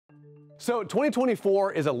So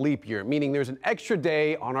 2024 is a leap year, meaning there's an extra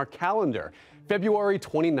day on our calendar, February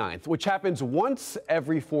 29th, which happens once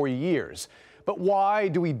every 4 years. But why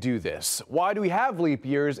do we do this? Why do we have leap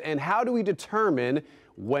years, and how do we determine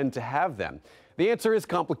when to have them? The answer is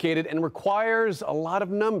complicated and requires a lot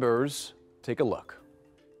of numbers. Take a look.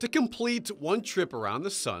 To complete one trip around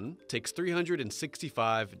the sun takes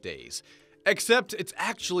 365 days, except it's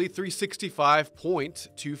actually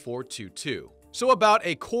 365.2422. So about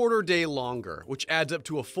a quarter day longer, which adds up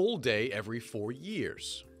to a full day every 4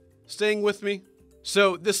 years. Staying with me?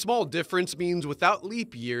 So this small difference means without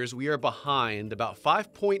leap years, we are behind about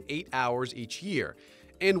 5.8 hours each year.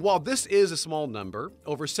 And while this is a small number,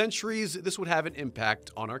 over centuries, this would have an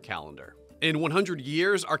impact on our calendar. In 100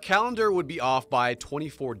 years, our calendar would be off by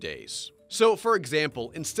 24 days. So for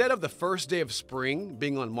example, instead of the first day of spring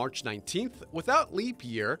being on March 19th, without leap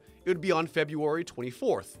year, it would be on February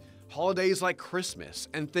 24th. Holidays like Christmas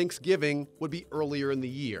and Thanksgiving would be earlier in the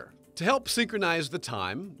year. To help synchronize the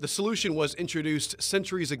time, the solution was introduced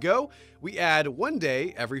centuries ago. We add one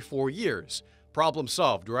day every 4 years. Problem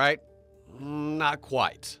solved, right? Not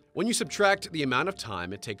quite. When you subtract the amount of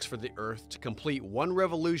time it takes for the Earth to complete one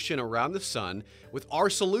revolution around the sun, with our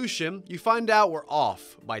solution, you find out we're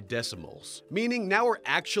off by decimals. Meaning now we're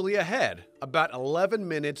actually ahead, about 11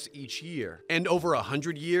 minutes each year. And over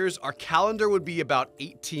 100 years, our calendar would be about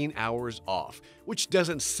 18 hours off, which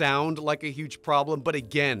doesn't sound like a huge problem, but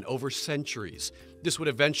again, over centuries, this would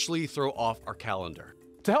eventually throw off our calendar.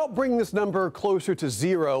 To help bring this number closer to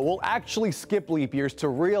zero, we'll actually skip leap years to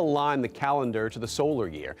realign the calendar to the solar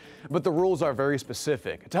year. But the rules are very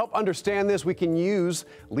specific. To help understand this, we can use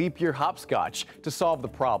leap year hopscotch to solve the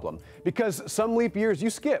problem. Because some leap years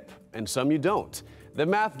you skip and some you don't. The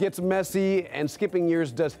math gets messy, and skipping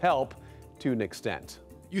years does help to an extent.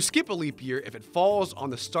 You skip a leap year if it falls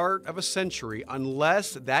on the start of a century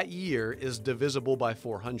unless that year is divisible by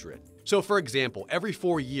 400. So for example, every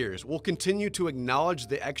 4 years, we'll continue to acknowledge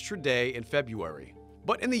the extra day in February.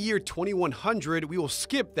 But in the year 2100, we will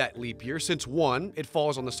skip that leap year since 1, it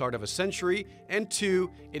falls on the start of a century, and 2,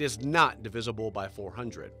 it is not divisible by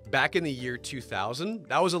 400. Back in the year 2000,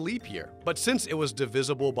 that was a leap year, but since it was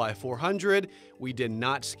divisible by 400, we did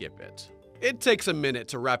not skip it. It takes a minute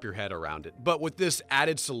to wrap your head around it, but with this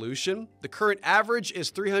added solution, the current average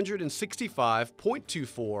is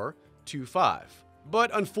 365.2425.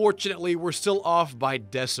 But unfortunately, we're still off by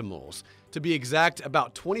decimals. To be exact,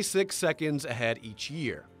 about 26 seconds ahead each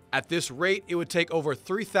year. At this rate, it would take over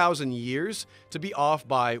 3,000 years to be off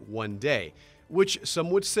by 1 day, which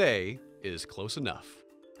some would say is close enough.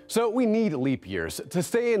 So we need leap years to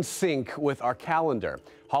stay in sync with our calendar,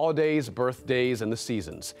 holidays, birthdays, and the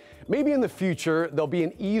seasons. Maybe in the future, there'll be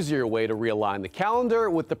an easier way to realign the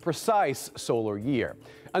calendar with the precise solar year.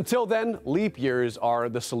 Until then, leap years are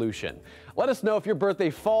the solution. Let us know if your birthday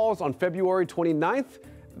falls on February 29th.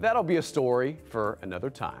 That'll be a story for another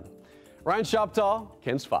time. Ryan Shoptaw,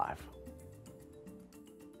 KENS 5.